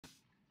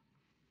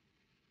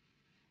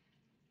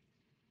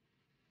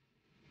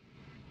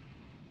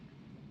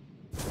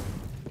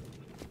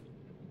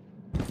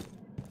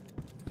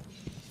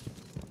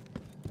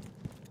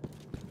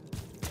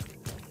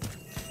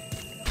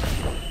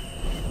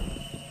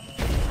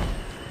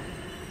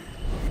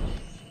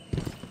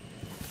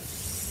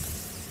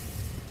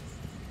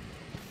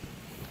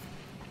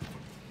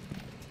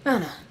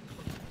Anna,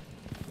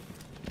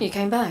 you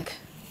came back.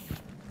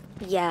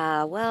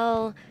 Yeah,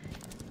 well,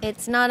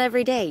 it's not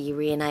every day you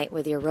reunite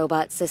with your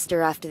robot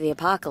sister after the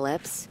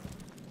apocalypse.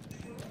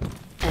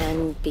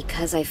 And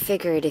because I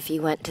figured if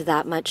you went to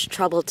that much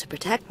trouble to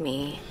protect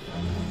me,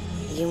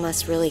 you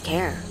must really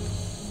care.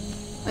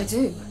 I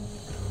do.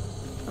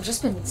 I've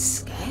just been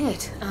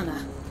scared,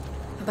 Anna,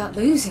 about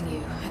losing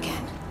you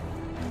again.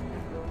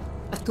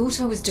 I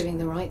thought I was doing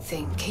the right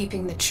thing,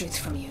 keeping the truth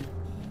from you.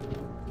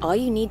 All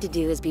you need to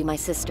do is be my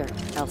sister,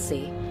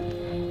 Elsie.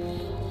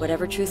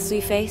 Whatever truths we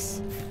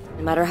face,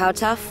 no matter how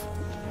tough,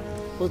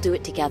 we'll do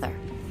it together.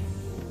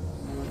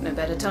 No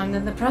better time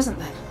than the present,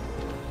 then.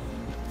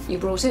 You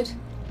brought it?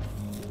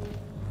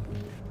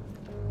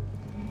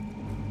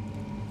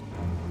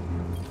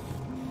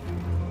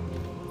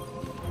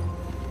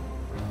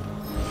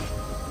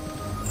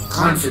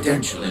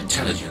 Confidential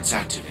intelligence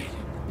activated.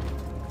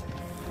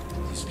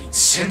 It has been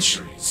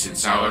centuries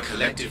since our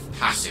collective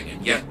passing,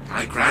 and yet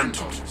my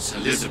granddaughters,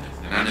 Elizabeth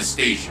and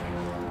Anastasia,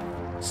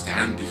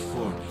 stand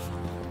before me,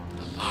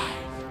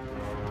 alive.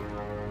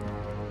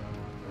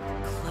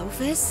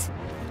 Clovis?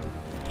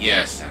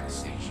 Yes,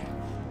 Anastasia.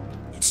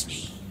 It's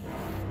me.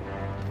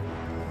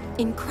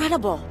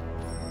 Incredible.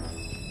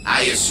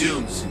 I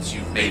assume since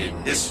you've made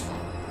it this far,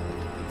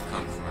 you've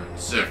come for my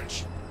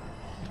research.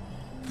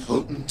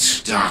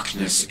 Potent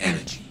darkness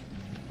energy.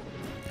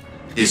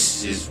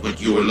 This is what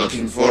you were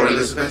looking for,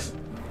 Elizabeth?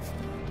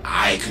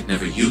 I could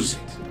never use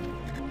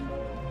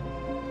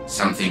it.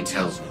 Something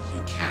tells me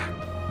you can.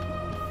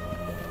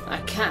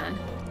 I can.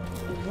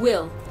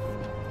 Will.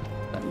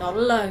 But not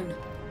alone.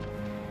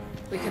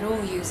 We can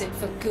all use it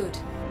for good.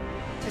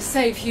 To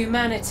save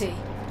humanity.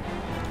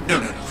 No.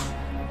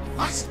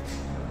 What?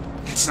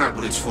 That's not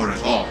what it's for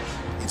at all.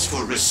 It's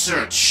for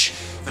research,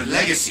 for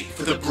legacy,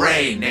 for the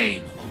Bray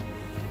name.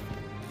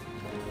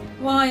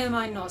 Why am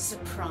I not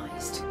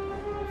surprised?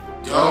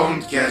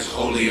 Don't get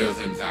holier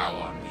than thou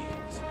on me,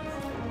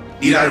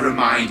 Elizabeth. Need I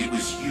remind it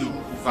was you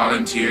who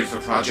volunteered for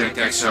Project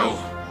XO?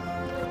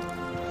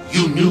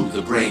 You knew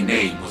the Bray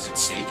name was at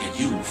stake and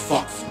you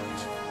fought for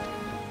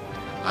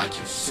it. Like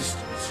your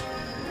sisters,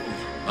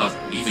 your mother,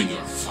 even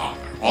your father,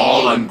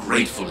 all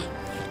ungrateful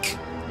and weak.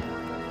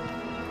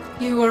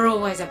 You were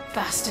always a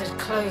bastard,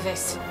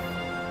 Clovis.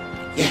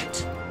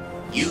 Yet,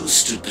 you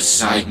stood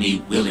beside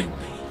me willingly,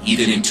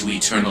 even into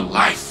eternal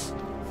life.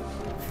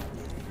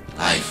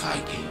 Life I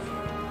gave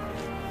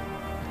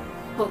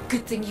you. Well,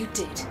 good thing you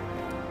did.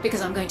 Because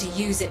I'm going to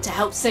use it to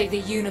help save the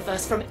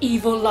universe from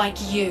evil like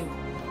you.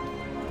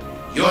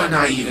 Your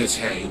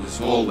naivete was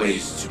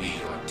always to be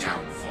your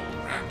downfall,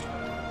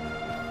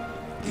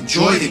 granddaughter.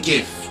 Enjoy the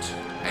gift,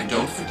 and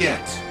don't forget,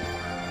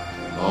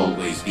 you'll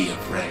always be a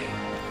Bray.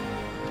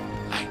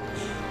 Like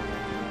me.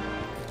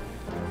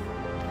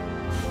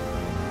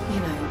 You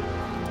know,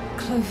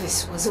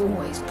 Clovis was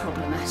always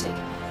problematic.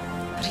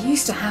 But he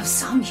used to have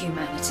some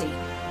humanity.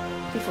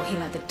 Before he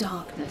let the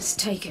darkness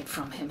take it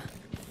from him.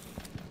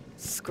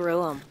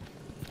 Screw him.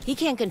 He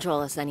can't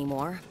control us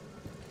anymore.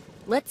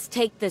 Let's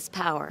take this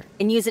power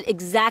and use it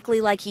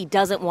exactly like he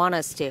doesn't want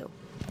us to.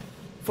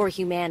 For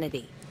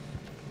humanity.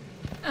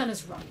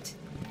 Anna's right.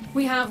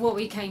 We have what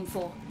we came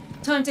for.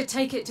 Time to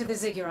take it to the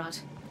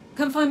ziggurat.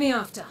 Come find me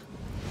after.